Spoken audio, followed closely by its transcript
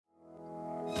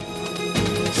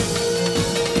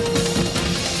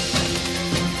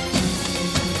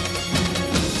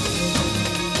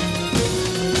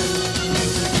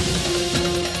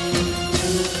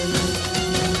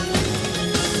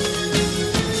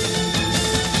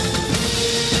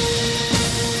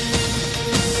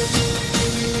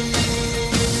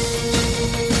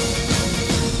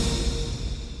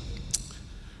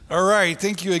right,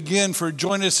 thank you again for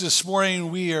joining us this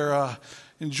morning. We are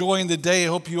enjoying the day. I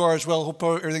hope you are as well. Hope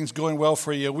everything's going well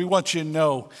for you. We want you to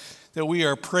know that we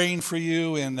are praying for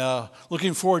you and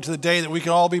looking forward to the day that we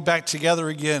can all be back together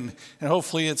again. And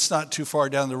hopefully it's not too far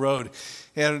down the road.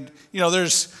 And, you know,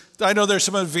 I know there's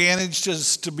some advantage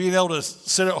just to being able to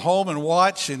sit at home and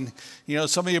watch. And, you know,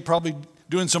 some of you are probably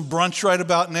doing some brunch right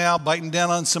about now, biting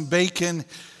down on some bacon.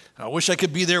 I wish I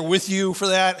could be there with you for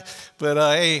that. But,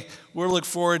 hey, we're looking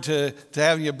forward to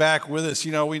having you back with us.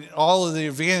 You know, all of the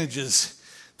advantages,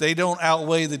 they don't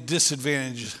outweigh the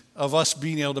disadvantage of us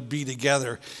being able to be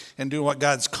together and doing what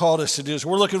God's called us to do. So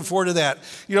we're looking forward to that.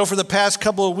 You know, for the past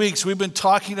couple of weeks, we've been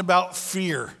talking about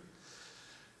fear.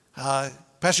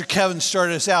 Pastor Kevin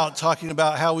started us out talking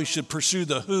about how we should pursue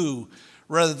the who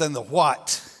rather than the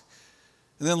what.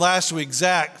 And then last week,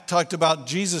 Zach talked about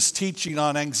Jesus' teaching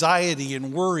on anxiety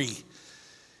and worry.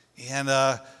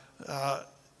 And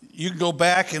you can go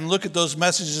back and look at those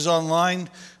messages online.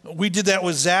 We did that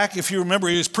with Zach. If you remember,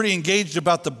 he was pretty engaged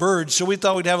about the birds, so we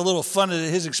thought we'd have a little fun at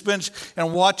his expense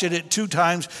and watch it 2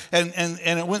 times, and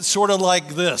it went sort of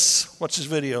like this. Watch this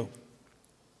video.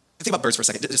 Think about birds for a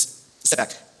second. Just step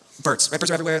back. Birds, right?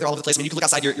 Birds are everywhere. They're all over the place. I mean, you can look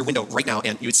outside your window right now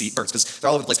and you would see birds because they're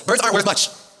all over the place. Birds aren't worth much.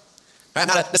 Right? I'm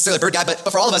not necessarily a bird guy, but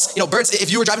for all of us, you know, birds,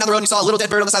 if you were driving down the road and you saw a little dead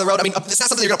bird on the side of the road, I mean, it's not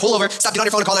something you're going to pull over, stop, get on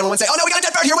your phone and call 911 and say, oh no, we got a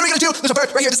dead bird here, what are we going to do? There's a bird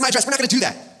right here, this is my address. We're not going to do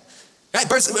that. Right?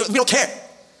 Birds, we don't care.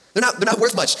 They're not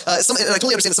worth much. And I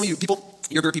totally understand that some of you people,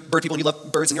 you're bird people and you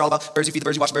love birds and you're all about birds, you feed the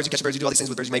birds, you watch the birds, you catch the birds, you do all these things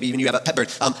with birds, maybe even you have a pet bird.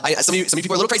 Some of you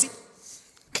people are a little crazy.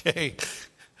 Okay.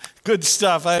 Good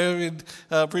stuff. I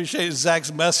appreciate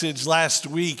Zach's message last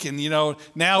week. And, you know,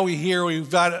 now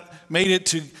we've made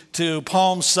it to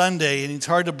Palm Sunday, and it's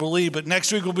hard to believe. But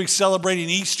next week we'll be celebrating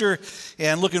Easter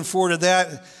and looking forward to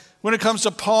that. When it comes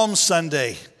to Palm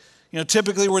Sunday, you know,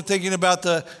 typically we're thinking about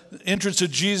the entrance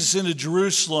of Jesus into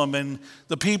Jerusalem and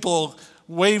the people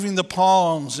waving the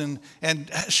palms and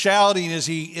shouting as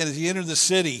he entered the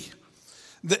city.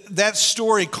 That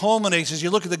story culminates as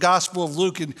you look at the Gospel of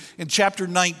Luke in chapter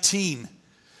 19.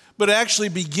 But it actually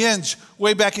begins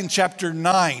way back in chapter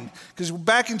 9. Because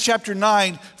back in chapter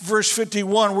 9, verse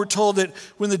 51, we're told that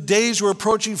when the days were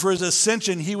approaching for his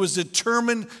ascension, he was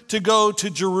determined to go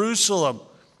to Jerusalem.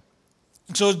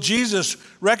 So Jesus,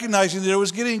 recognizing that it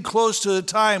was getting close to the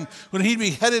time when he'd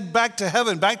be headed back to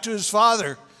heaven, back to his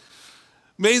Father,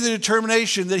 made the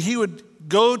determination that he would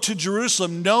go to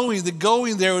Jerusalem, knowing that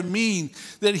going there would mean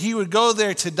that he would go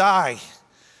there to die.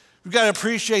 We've got to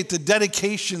appreciate the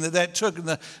dedication that took and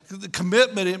the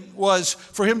commitment it was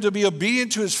for him to be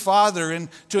obedient to his Father and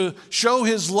to show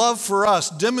his love for us,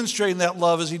 demonstrating that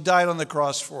love as he died on the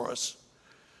cross for us.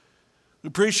 We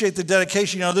appreciate the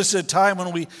dedication. You know, this is a time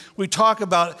when we talk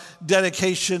about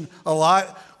dedication a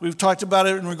lot. We've talked about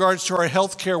it in regards to our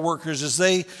healthcare workers as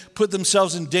they put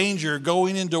themselves in danger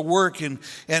going into work and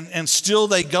still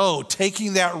they go,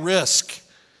 taking that risk.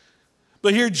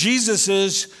 But here Jesus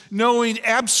is knowing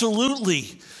absolutely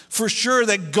for sure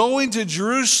that going to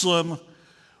Jerusalem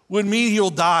would mean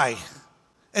he'll die.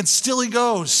 And still he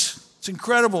goes. It's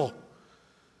incredible.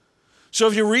 So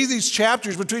if you read these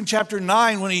chapters, between chapter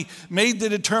 9, when he made the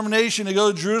determination to go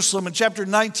to Jerusalem, and chapter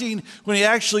 19, when he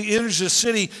actually enters the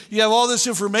city, you have all this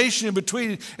information in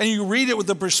between, and you read it with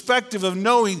the perspective of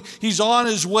knowing he's on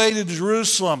his way to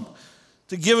Jerusalem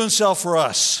to give himself for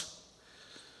us.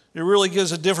 It really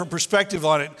gives a different perspective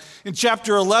on it. In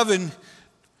chapter 11,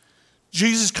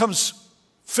 Jesus comes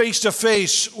face to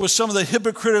face with some of the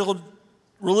hypocritical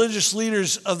religious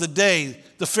leaders of the day,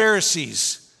 the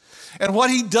Pharisees. And what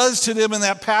he does to them in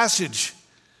that passage,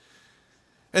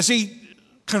 as he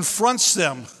confronts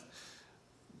them,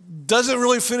 doesn't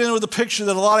really fit in with the picture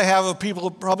that a lot of people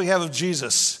probably have of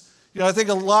Jesus. You know, I think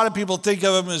a lot of people think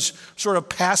of him as sort of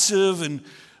passive and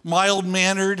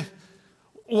mild-mannered.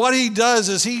 What he does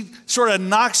is he sort of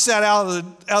knocks that out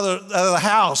of the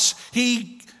house.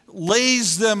 He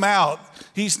lays them out.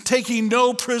 He's taking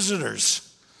no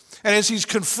prisoners. And as he's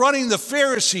confronting the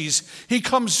Pharisees, he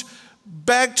comes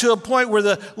back to a point where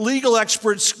the legal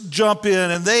experts jump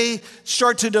in and they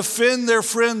start to defend their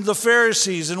friend, the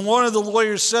Pharisees. And one of the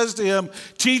lawyers says to him,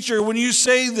 "Teacher, when you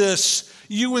say this,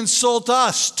 you insult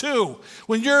us too.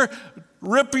 When you're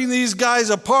ripping these guys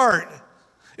apart,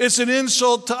 it's an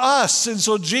insult to us." And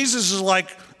so Jesus is like,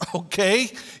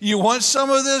 "Okay, you want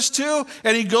some of this too?"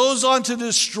 And he goes on to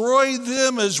destroy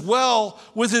them as well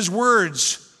with his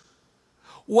words.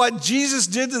 What Jesus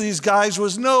did to these guys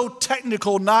was no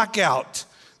technical knockout.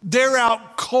 They're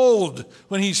out cold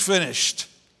when he's finished.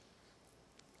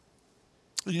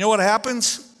 You know what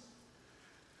happens?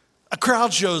 A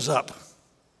crowd shows up.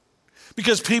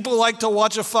 Because people like to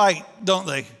watch a fight, don't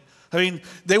they? I mean,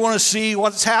 they want to see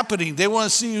what's happening. They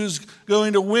want to see who's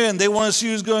going to win. They want to see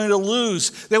who's going to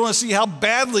lose. They want to see how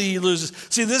badly he loses.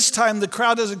 See, this time the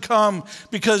crowd doesn't come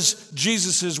because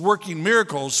Jesus is working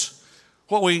miracles.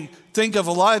 What we think of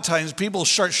a lot of times, people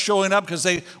start showing up because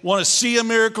they want to see a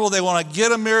miracle. They want to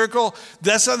get a miracle.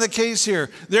 That's not the case here.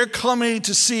 They're coming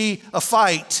to see a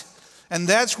fight. And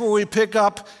that's where we pick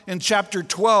up in chapter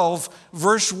 12,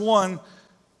 verse 1.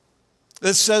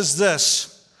 It says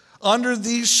this: under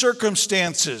these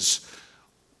circumstances,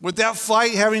 with that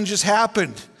fight having just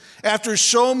happened, after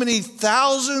so many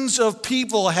thousands of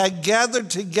people had gathered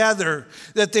together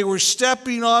that they were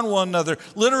stepping on one another.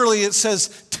 Literally, it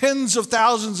says tens of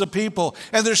thousands of people,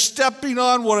 and they're stepping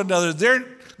on one another. They're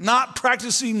not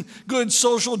practicing good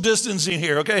social distancing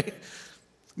here, okay?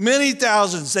 Many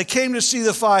thousands. They came to see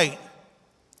the fight.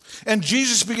 And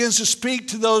Jesus begins to speak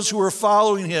to those who are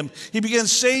following him. He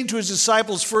begins saying to his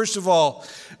disciples, first of all,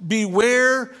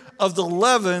 beware of the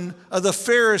leaven of the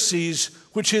Pharisees,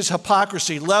 which is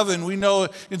hypocrisy. Leaven, we know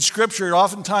in Scripture, it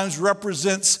oftentimes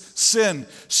represents sin.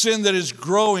 Sin that is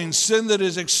growing, sin that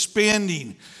is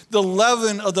expanding. The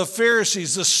leaven of the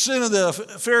Pharisees, the sin of the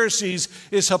Pharisees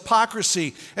is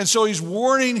hypocrisy. And so he's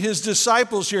warning his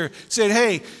disciples here, saying,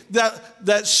 hey,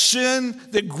 that sin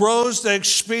that grows, that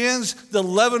expands, the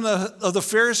leaven of the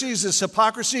Pharisees is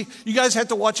hypocrisy. You guys have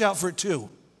to watch out for it too.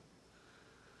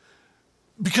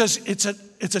 Because it's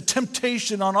a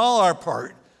temptation on all our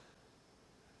part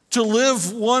to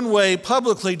live one way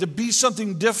publicly, to be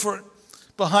something different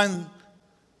behind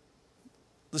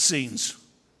the scenes.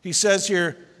 He says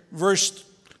here, verse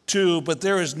 2, but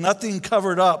there is nothing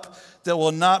covered up that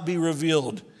will not be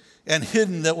revealed, and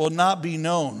hidden that will not be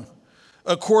known.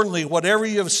 Accordingly, whatever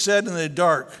you have said in the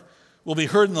dark will be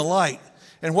heard in the light,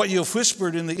 and what you have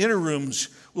whispered in the inner rooms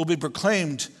will be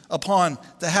proclaimed upon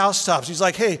the housetops. He's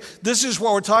like, hey, this is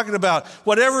what we're talking about.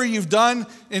 Whatever you've done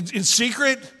in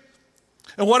secret,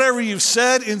 and whatever you've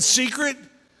said in secret,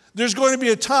 there's going to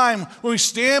be a time when we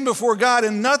stand before God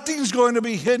and nothing's going to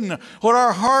be hidden. What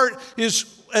our heart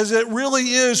is, as it really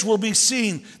is, will be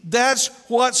seen. That's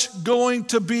what's going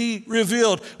to be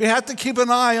revealed. We have to keep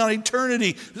an eye on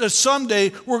eternity, that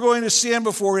someday we're going to stand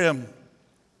before him.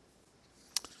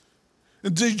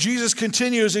 Jesus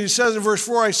continues and he says in verse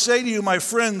 4, I say to you, my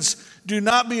friends, do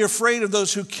not be afraid of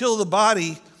those who kill the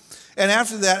body, and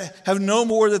after that have no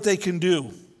more that they can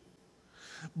do.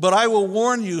 But I will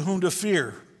warn you whom to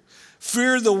fear.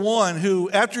 Fear the one who,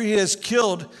 after he has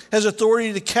killed, has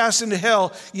authority to cast into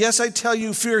hell. Yes, I tell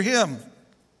you, fear him.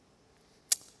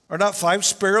 Are not 5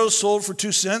 sparrows sold for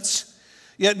 2 cents?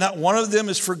 Yet not one of them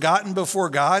is forgotten before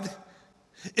God.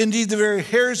 Indeed, the very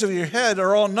hairs of your head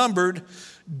are all numbered.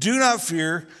 Do not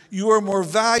fear. You are more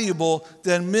valuable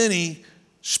than many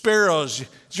sparrows.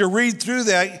 As you read through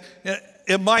that,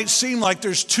 it might seem like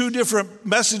there's 2 different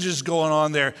messages going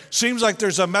on there. Seems like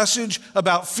there's a message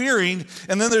about fearing,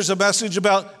 and then there's a message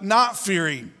about not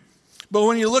fearing. But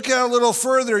when you look at it a little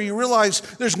further, you realize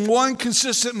there's one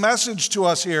consistent message to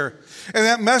us here. And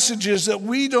that message is that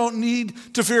we don't need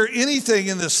to fear anything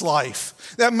in this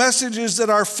life. That message is that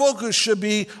our focus should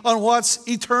be on what's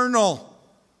eternal.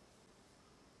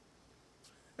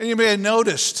 And you may have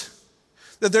noticed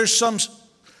that there's some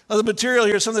of the material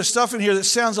here, some of the stuff in here that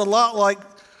sounds a lot like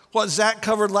what Zach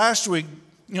covered last week.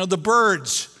 You know, the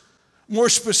birds. More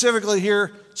specifically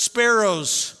here,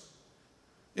 sparrows.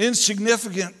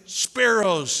 Insignificant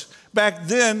sparrows. Back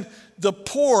then, the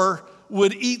poor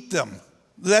would eat them.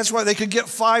 That's why they could get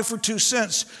 5 for 2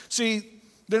 cents. See,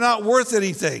 they're not worth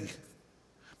anything.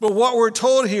 But what we're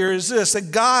told here is this,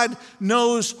 that God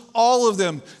knows all of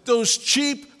them. Those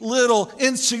cheap, little,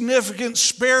 insignificant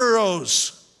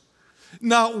sparrows.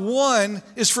 Not one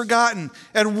is forgotten.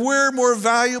 And we're more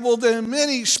valuable than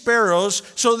many sparrows.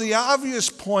 So the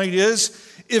obvious point is,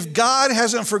 if God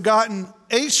hasn't forgotten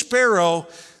a sparrow,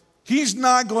 he's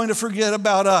not going to forget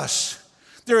about us.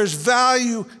 There is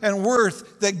value and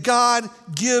worth that God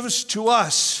gives to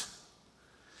us.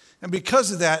 And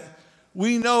because of that,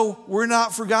 we know we're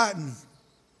not forgotten.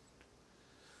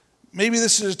 Maybe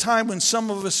this is a time when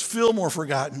some of us feel more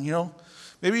forgotten, you know.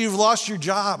 Maybe you've lost your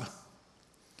job.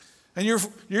 And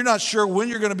you're not sure when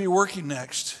you're going to be working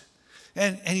next.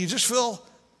 And you just feel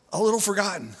a little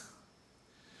forgotten.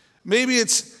 Maybe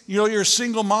it's, you know, you're a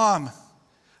single mom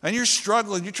and you're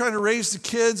struggling. You're trying to raise the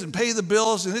kids and pay the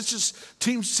bills, and it just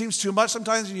seems too much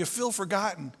sometimes, and you feel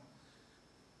forgotten.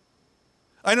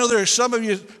 I know there are some of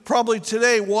you probably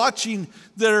today watching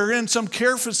that are in some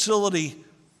care facility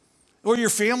or your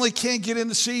family can't get in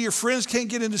to see you, your friends can't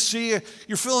get in to see you.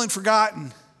 You're feeling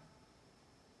forgotten.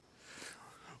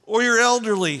 Or you're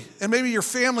elderly, and maybe your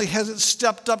family hasn't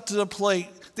stepped up to the plate.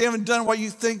 They haven't done what you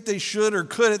think they should or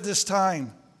could at this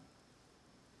time.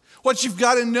 What you've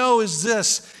got to know is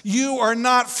this: you are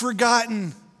not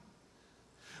forgotten.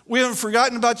 We haven't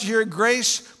forgotten about you here at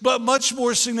Grace, but much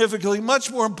more significantly,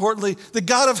 much more importantly, the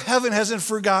God of heaven hasn't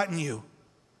forgotten you.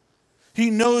 He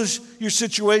knows your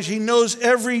situation. He knows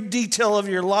every detail of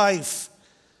your life.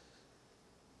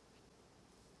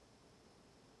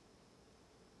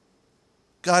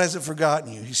 God hasn't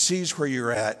forgotten you. He sees where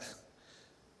you're at.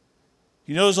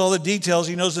 He knows all the details.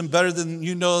 He knows them better than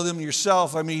you know them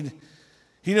yourself. I mean,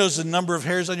 He knows the number of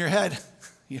hairs on your head.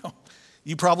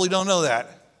 You probably don't know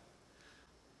that.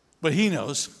 But He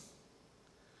knows.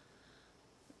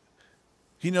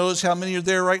 He knows how many are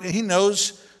there right now. He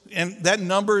knows, and that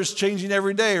number is changing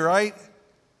every day, right?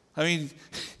 I mean,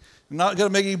 I'm not going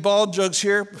to make any bald jokes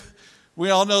here. We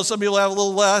all know some people have a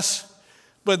little less.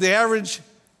 But the average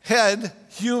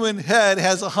human head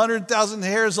has 100,000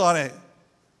 hairs on it.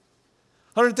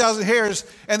 100,000 hairs,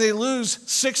 and they lose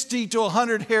 60 to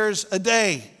 100 hairs a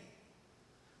day.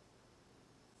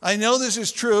 I know this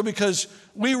is true because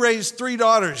we raised 3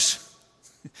 daughters.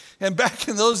 And back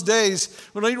in those days,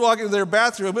 when we'd walk into their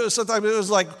bathroom, sometimes it was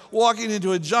like walking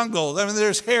into a jungle. I mean,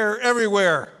 there's hair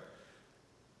everywhere.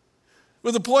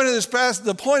 But the point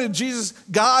of Jesus,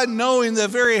 God knowing the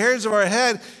very hairs of our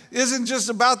head, isn't just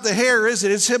about the hair, is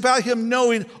it? It's about Him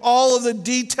knowing all of the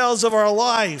details of our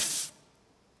life.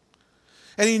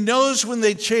 And He knows when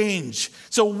they change.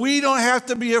 So we don't have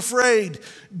to be afraid.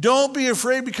 Don't be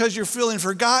afraid because you're feeling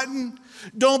forgotten.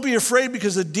 Don't be afraid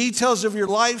because the details of your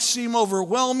life seem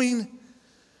overwhelming.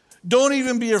 Don't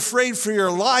even be afraid for your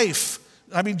life.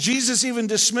 I mean, Jesus even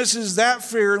dismisses that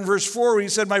fear in verse 4 where He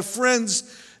said, "My friends,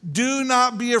 do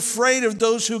not be afraid of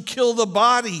those who kill the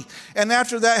body, and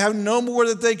after that have no more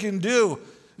that they can do."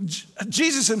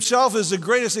 Jesus Himself is the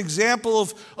greatest example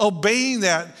of obeying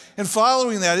that and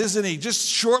following that, isn't He? Just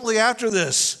shortly after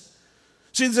this.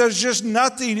 See, there's just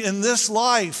nothing in this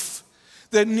life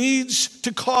that needs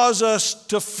to cause us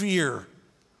to fear.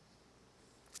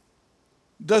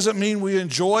 Doesn't mean we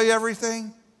enjoy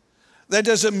everything. That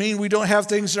doesn't mean we don't have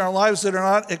things in our lives that are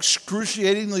not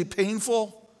excruciatingly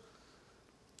painful.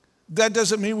 That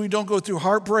doesn't mean we don't go through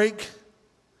heartbreak.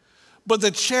 But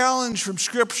the challenge from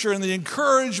Scripture and the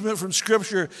encouragement from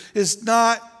Scripture is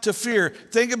not to fear.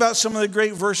 Think about some of the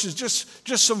great verses,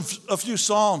 just a few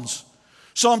Psalms.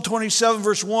 Psalm 27,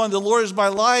 verse 1, "The Lord is my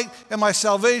light and my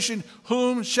salvation.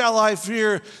 Whom shall I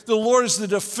fear? The Lord is the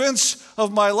defense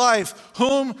of my life.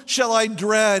 Whom shall I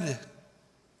dread?"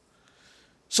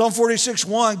 Psalm 46,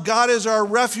 1, "God is our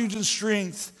refuge and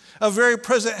strength, a very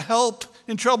present help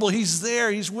in trouble." He's there.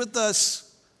 He's with us.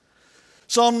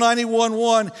 Psalm 91,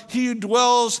 1, "He who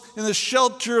dwells in the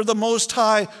shelter of the Most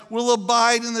High will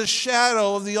abide in the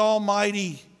shadow of the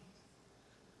Almighty."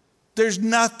 There's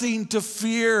nothing to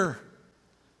fear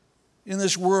in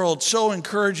this world. So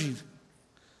encouraging.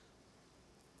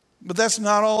 But that's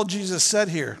not all Jesus said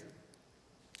here.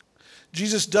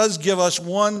 Jesus does give us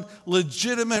one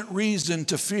legitimate reason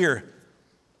to fear.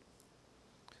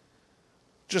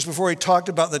 Just before He talked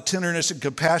about the tenderness and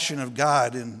compassion of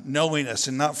God in knowing us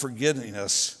and not forgetting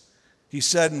us, He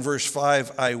said in verse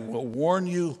 5, "I will warn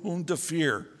you whom to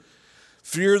fear.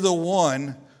 Fear the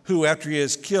one who, after he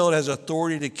has killed, has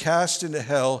authority to cast into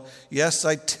hell. Yes,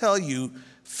 I tell you,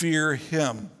 fear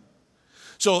him."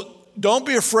 So don't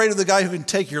be afraid of the guy who can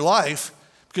take your life,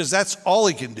 because that's all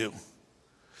he can do.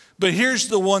 But here's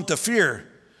the one to fear.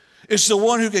 It's the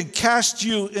one who can cast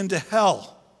you into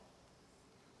hell.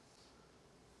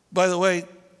 By the way,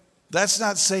 that's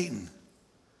not Satan.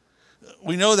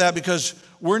 We know that because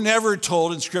we're never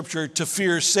told in Scripture to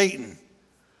fear Satan.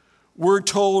 We're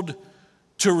told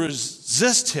to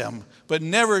resist him, but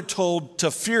never told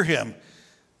to fear him.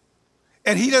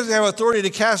 And he doesn't have authority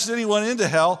to cast anyone into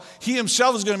hell. He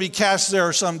himself is going to be cast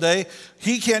there someday.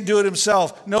 He can't do it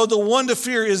himself. No, the one to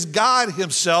fear is God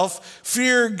Himself.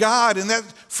 Fear God. And that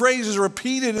phrase is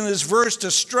repeated in this verse to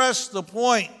stress the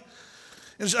point.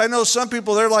 And I know some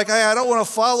people, they're like, I don't want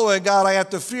to follow a God I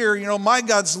have to fear. My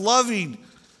God's loving.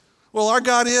 Well, our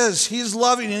God is. He's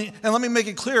loving. And let me make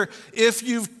it clear. If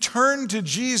you've turned to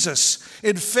Jesus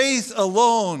in faith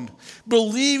alone,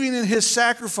 believing in His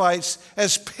sacrifice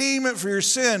as payment for your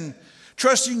sin,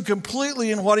 trusting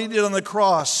completely in what He did on the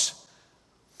cross,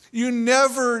 you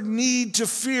never need to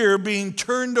fear being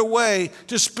turned away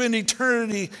to spend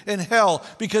eternity in hell,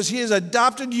 because He has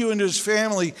adopted you into His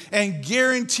family and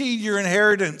guaranteed your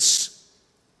inheritance.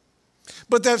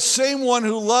 But that same one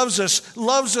who loves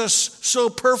us so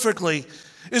perfectly,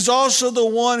 is also the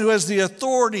one who has the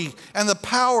authority and the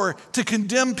power to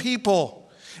condemn people.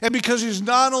 And because He's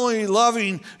not only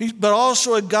loving, but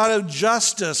also a God of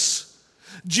justice,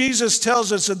 Jesus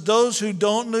tells us that those who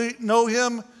don't know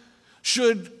him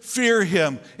should fear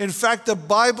him. In fact, the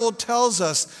Bible tells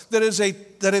us that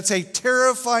it's a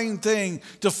terrifying thing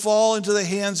to fall into the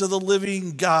hands of the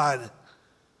living God.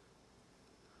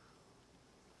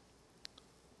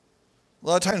 A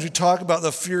lot of times we talk about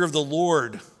the fear of the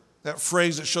Lord, that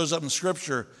phrase that shows up in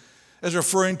Scripture, as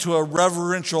referring to a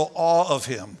reverential awe of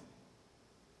him.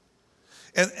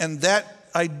 And that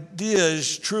idea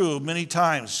is true many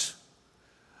times.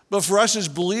 But for us as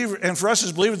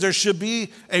believers, there should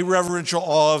be a reverential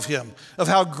awe of him, of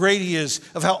how great he is,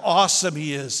 of how awesome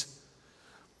he is.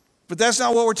 But that's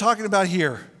not what we're talking about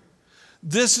here.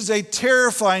 This is a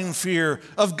terrifying fear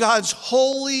of God's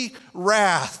holy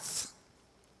wrath.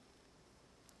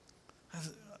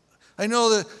 I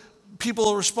know that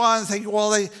people respond and think,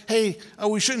 well,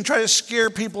 we shouldn't try to scare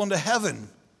people into heaven.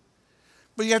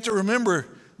 But you have to remember,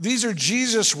 these are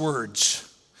Jesus' words.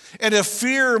 And if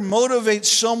fear motivates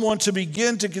someone to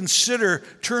begin to consider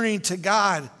turning to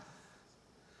God,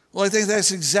 well, I think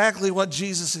that's exactly what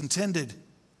Jesus intended.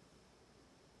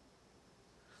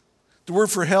 The word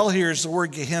for hell here is the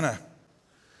word Gehenna.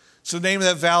 It's the name of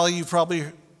that valley. You've probably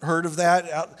heard of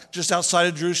that, just outside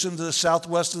of Jerusalem to the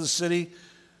southwest of the city,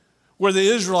 where the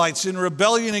Israelites, in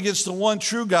rebellion against the one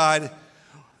true God,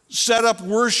 set up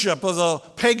worship of the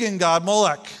pagan god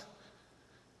Moloch.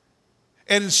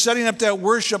 And in setting up that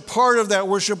worship, part of that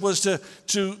worship was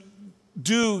to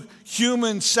do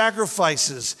human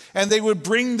sacrifices. And they would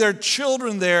bring their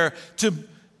children there to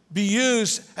be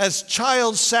used as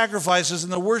child sacrifices in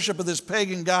the worship of this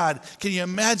pagan god. Can you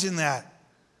imagine that?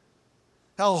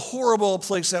 How horrible a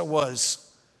place that was.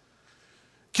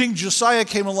 King Josiah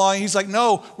came along, he's like,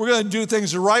 no, we're going to do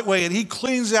things the right way. And he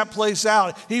cleans that place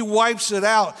out. He wipes it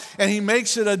out, and he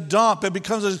makes it a dump. It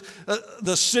becomes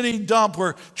the city dump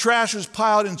where trash is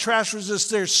piled and trash was just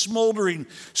there smoldering.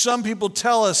 Some people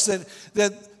tell us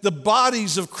that the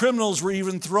bodies of criminals were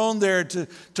even thrown there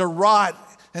to rot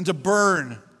and to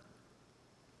burn.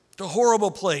 It's a horrible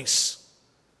place.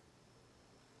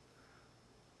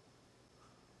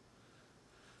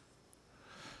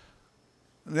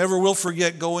 Never will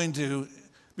forget being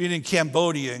in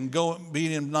Cambodia and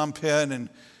being in Phnom Penh and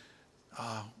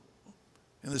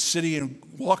in the city and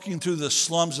walking through the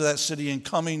slums of that city and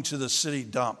coming to the city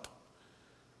dump.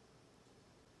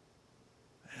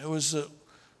 It was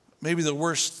maybe the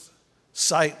worst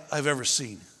sight I've ever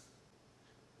seen.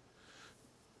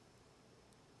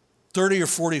 30 or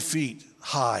 40 feet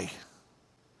high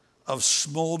of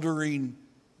smoldering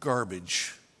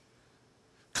garbage,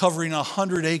 covering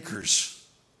 100 acres.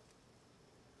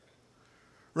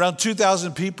 Around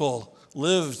 2,000 people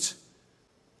lived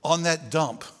on that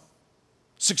dump,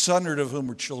 600 of whom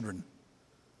were children.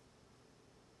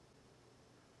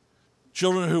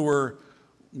 Children who were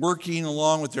working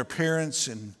along with their parents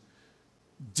and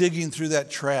digging through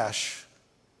that trash,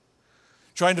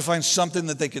 trying to find something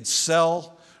that they could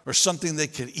sell or something they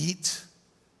could eat.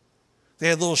 They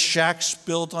had little shacks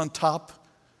built on top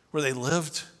where they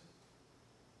lived.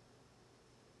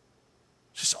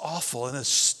 Just awful. And the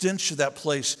stench of that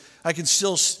place, I can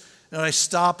still, when I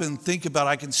stop and think about it,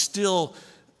 I can still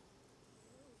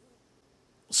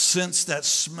sense that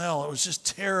smell. It was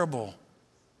just terrible.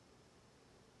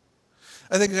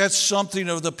 I think that's something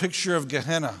of the picture of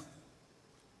Gehenna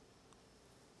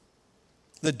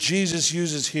that Jesus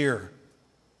uses here.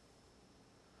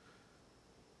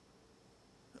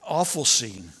 Awful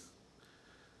scene.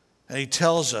 And he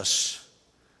tells us,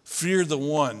 fear the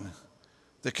one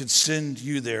that could send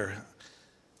you there.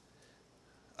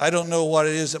 I don't know what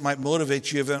it is that might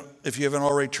motivate you if you haven't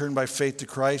already turned by faith to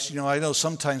Christ. I know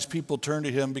sometimes people turn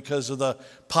to him because of the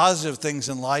positive things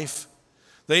in life.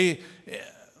 They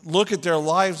look at their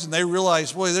lives and they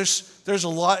realize, boy, there's a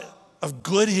lot of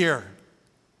good here.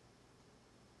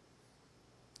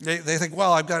 They think,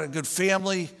 well, I've got a good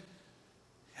family.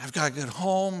 I've got a good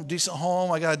home, decent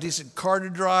home. I got a decent car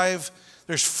to drive.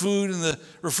 There's food in the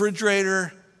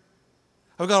refrigerator.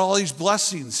 I've got all these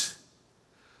blessings.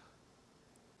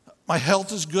 My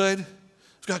health is good.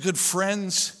 I've got good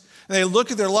friends. And they look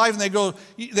at their life and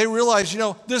they realize,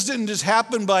 this didn't just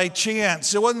happen by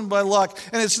chance. It wasn't by luck.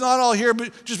 And it's not all here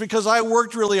just because I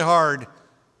worked really hard.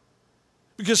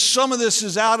 Because some of this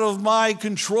is out of my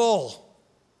control.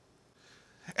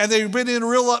 And they begin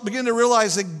to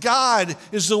realize that God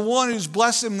is the one who's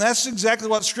blessed them. And that's exactly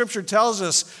what Scripture tells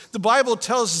us. The Bible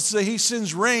tells us that he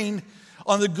sends rain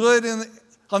on the good and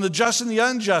on the just and the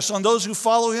unjust, on those who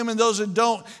follow him and those that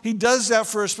don't. He does that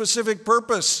for a specific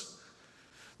purpose.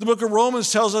 The book of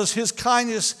Romans tells us his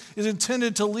kindness is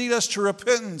intended to lead us to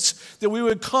repentance, that we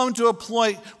would come to a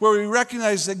point where we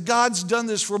recognize that God's done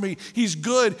this for me. He's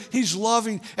good, he's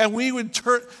loving, and we would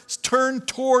turn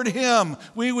toward him.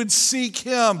 We would seek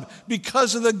him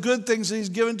because of the good things that he's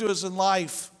given to us in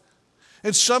life.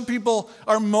 And some people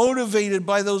are motivated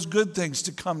by those good things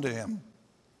to come to him.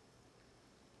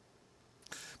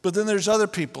 But then there's other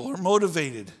people who are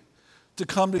motivated to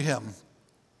come to him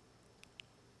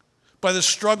by the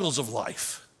struggles of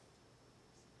life.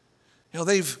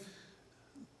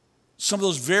 Some of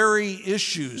those very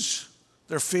issues,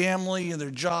 their family and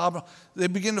their job, they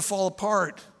begin to fall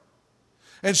apart.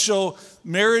 And so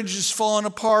marriage is falling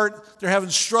apart. They're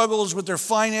having struggles with their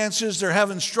finances. They're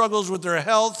having struggles with their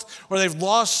health, or they've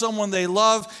lost someone they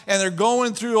love, and they're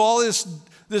going through all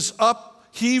this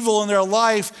upheaval in their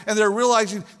life, and they're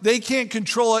realizing they can't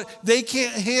control it. They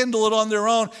can't handle it on their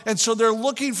own. And so they're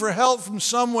looking for help from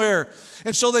somewhere.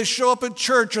 And so they show up at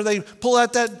church, or they pull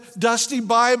out that dusty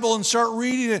Bible and start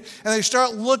reading it, and they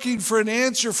start looking for an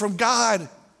answer from God.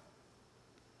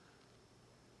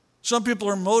 Some people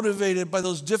are motivated by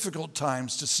those difficult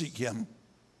times to seek him.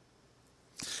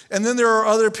 And then there are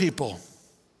other people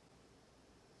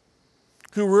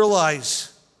who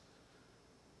realize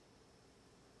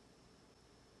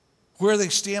where they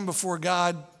stand before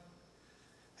God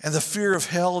and the fear of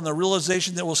hell and the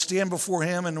realization that we'll stand before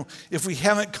him, and if we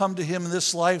haven't come to him in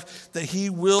this life, that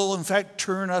he will in fact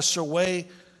turn us away.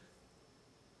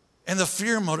 And the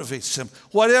fear motivates him.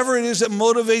 Whatever it is that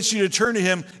motivates you to turn to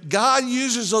him, God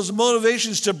uses those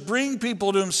motivations to bring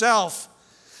people to himself.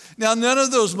 Now, none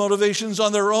of those motivations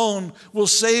on their own will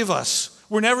save us.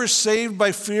 We're never saved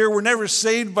by fear. We're never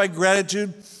saved by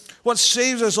gratitude. What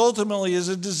saves us ultimately is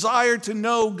a desire to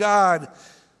know God.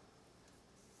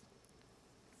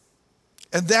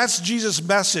 And that's Jesus'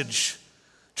 message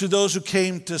to those who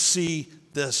came to see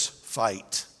this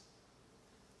fight.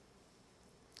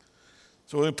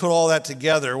 So when we put all that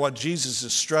together, what Jesus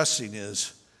is stressing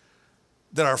is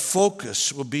that our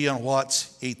focus will be on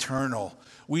what's eternal.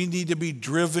 We need to be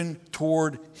driven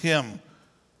toward him.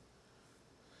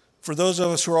 For those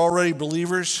of us who are already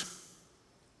believers,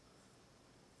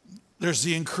 there's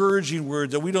the encouraging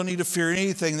word that we don't need to fear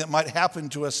anything that might happen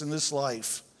to us in this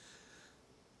life.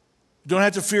 We don't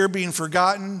have to fear being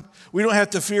forgotten. We don't have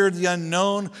to fear the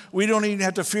unknown. We don't even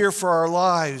have to fear for our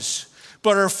lives.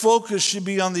 But our focus should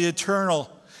be on the eternal.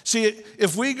 See,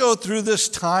 if we go through this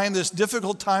time, this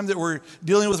difficult time that we're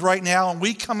dealing with right now, and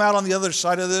we come out on the other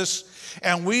side of this,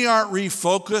 and we aren't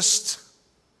refocused,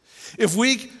 if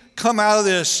we come out of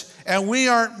this and we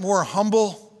aren't more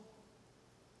humble,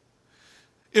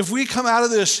 if we come out of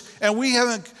this and we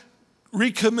haven't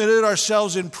recommitted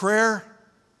ourselves in prayer,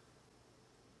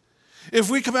 if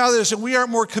we come out of this and we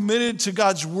aren't more committed to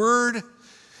God's word,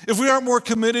 if we aren't more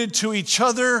committed to each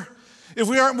other, if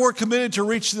we aren't more committed to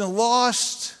reaching the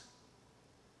lost,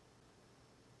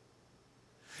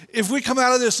 if we come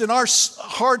out of this and our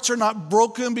hearts are not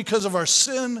broken because of our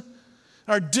sin,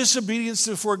 our disobedience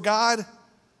before God,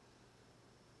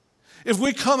 if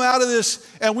we come out of this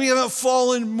and we haven't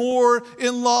fallen more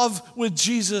in love with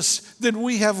Jesus, then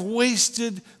we have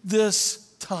wasted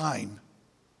this time.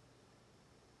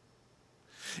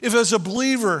 If as a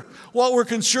believer, what we're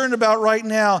concerned about right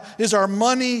now is our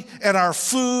money and our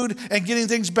food and getting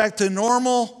things back to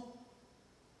normal,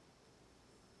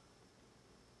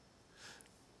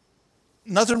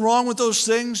 nothing wrong with those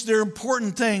things. They're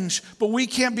important things, but we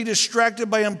can't be distracted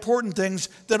by important things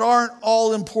that aren't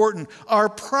all important. Our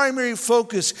primary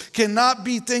focus cannot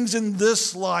be things in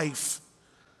this life.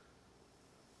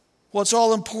 What's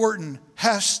all important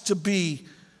has to be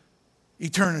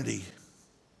eternity.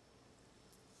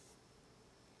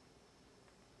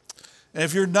 And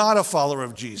if you're not a follower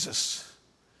of Jesus,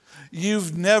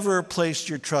 you've never placed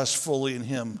your trust fully in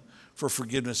him for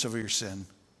forgiveness of your sin.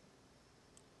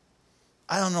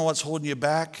 I don't know what's holding you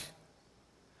back,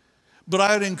 but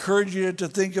I would encourage you to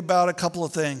think about a couple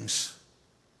of things.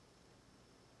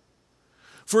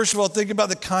 First of all, think about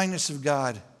the kindness of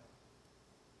God.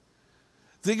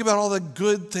 Think about all the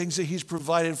good things that he's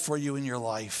provided for you in your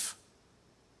life.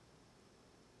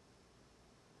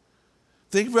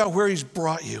 Think about where he's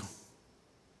brought you.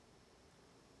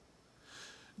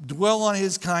 Dwell on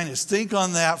his kindness. Think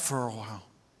on that for a while.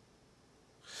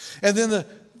 And then the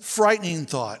frightening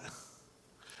thought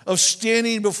of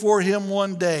standing before him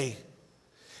one day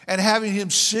and having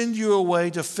him send you away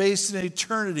to face an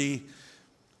eternity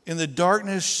in the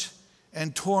darkness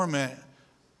and torment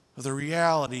of the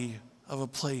reality of a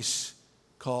place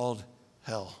called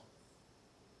hell.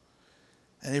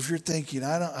 And if you're thinking,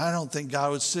 I don't think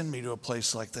God would send me to a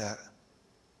place like that,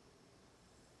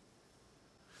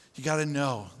 you got to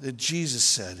know that Jesus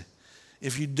said,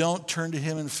 if you don't turn to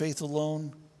him in faith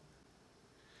alone,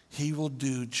 he will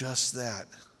do just that.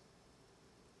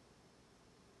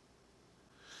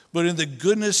 But in the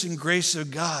goodness and grace of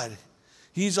God,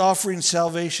 he's offering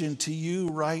salvation to you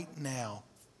right now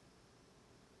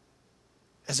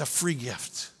as a free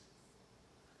gift.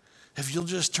 If you'll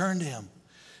just turn to him,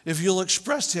 if you'll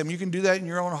express to him, you can do that in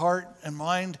your own heart and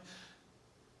mind,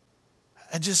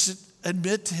 and just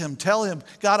admit to him, tell him,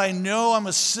 God, I know I'm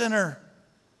a sinner.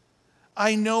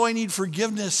 I know I need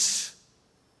forgiveness.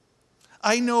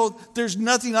 I know there's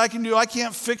nothing I can do. I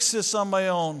can't fix this on my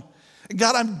own.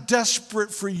 God, I'm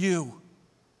desperate for you.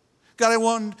 God, I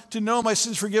want to know my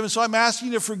sins forgiven, so I'm asking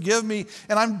you to forgive me,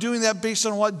 and I'm doing that based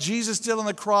on what Jesus did on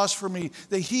the cross for me,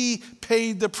 that he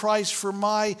paid the price for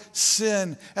my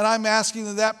sin, and I'm asking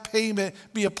that that payment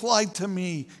be applied to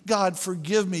me. God,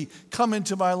 forgive me. Come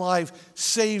into my life.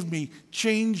 Save me.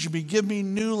 Change me. Give me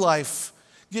new life.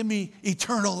 Give me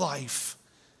eternal life.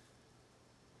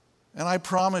 And I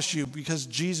promise you, because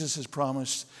Jesus has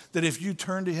promised, that if you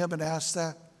turn to him and ask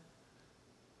that,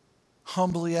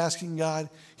 humbly asking God,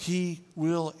 he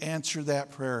will answer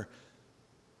that prayer.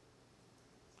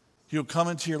 He'll come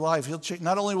into your life.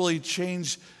 Not only will he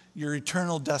change your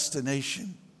eternal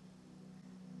destination,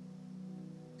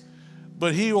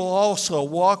 but he will also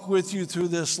walk with you through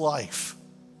this life.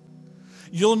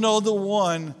 You'll know the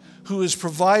one who has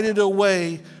provided a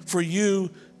way for you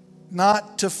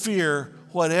not to fear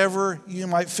whatever you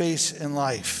might face in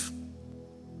life.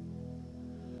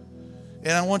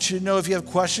 And I want you to know, if you have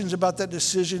questions about that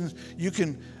decision, you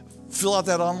can fill out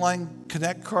that online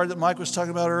Connect card that Mike was talking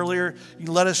about earlier. You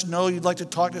can let us know you'd like to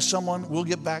talk to someone. We'll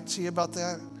get back to you about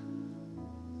that.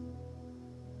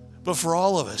 But for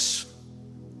all of us,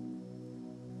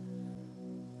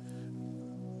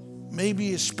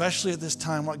 maybe especially at this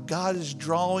time, what God is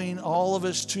drawing all of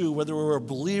us to, whether we're a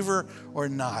believer or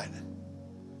not,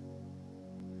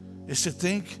 is to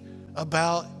think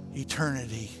about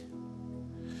eternity.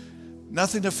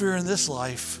 Nothing to fear in this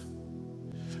life,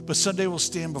 but someday we'll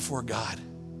stand before God.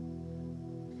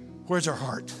 Where's our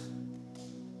heart?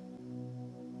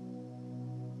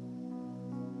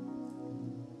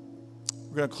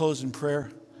 We're going to close in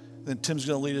prayer. Then Tim's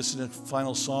going to lead us in a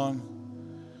final song.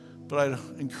 But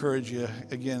I'd encourage you,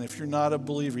 again, if you're not a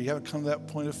believer, you haven't come to that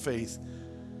point of faith,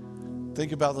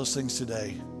 think about those things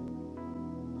today.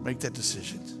 Make that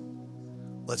decision.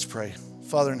 Let's pray.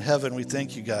 Father in heaven, we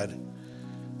thank you, God,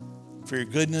 for your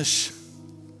goodness,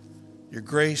 your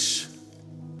grace,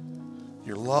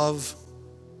 your love,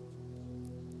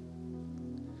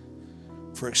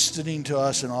 for extending to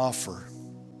us an offer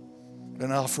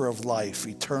of life,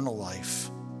 eternal life.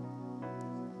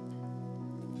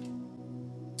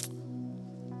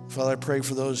 Father, I pray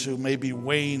for those who may be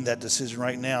weighing that decision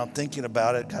right now, thinking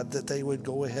about it, God, that they would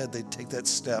go ahead, they'd take that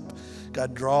step.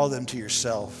 God, draw them to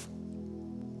yourself.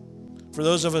 For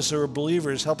those of us who are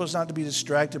believers, help us not to be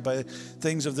distracted by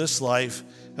things of this life.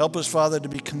 Help us, Father, to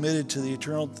be committed to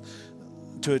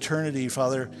eternity,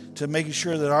 Father, to making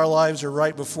sure that our lives are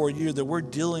right before you, that we're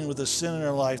dealing with a sin in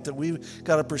our life, that we've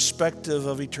got a perspective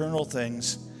of eternal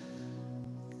things.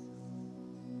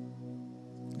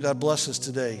 God, bless us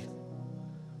today.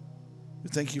 We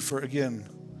thank you for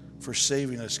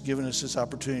saving us, giving us this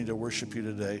opportunity to worship you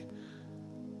today.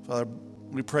 Father,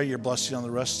 we pray your blessing on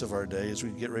the rest of our day as we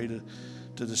get ready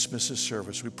to dismiss this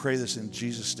service. We pray this in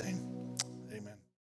Jesus' name.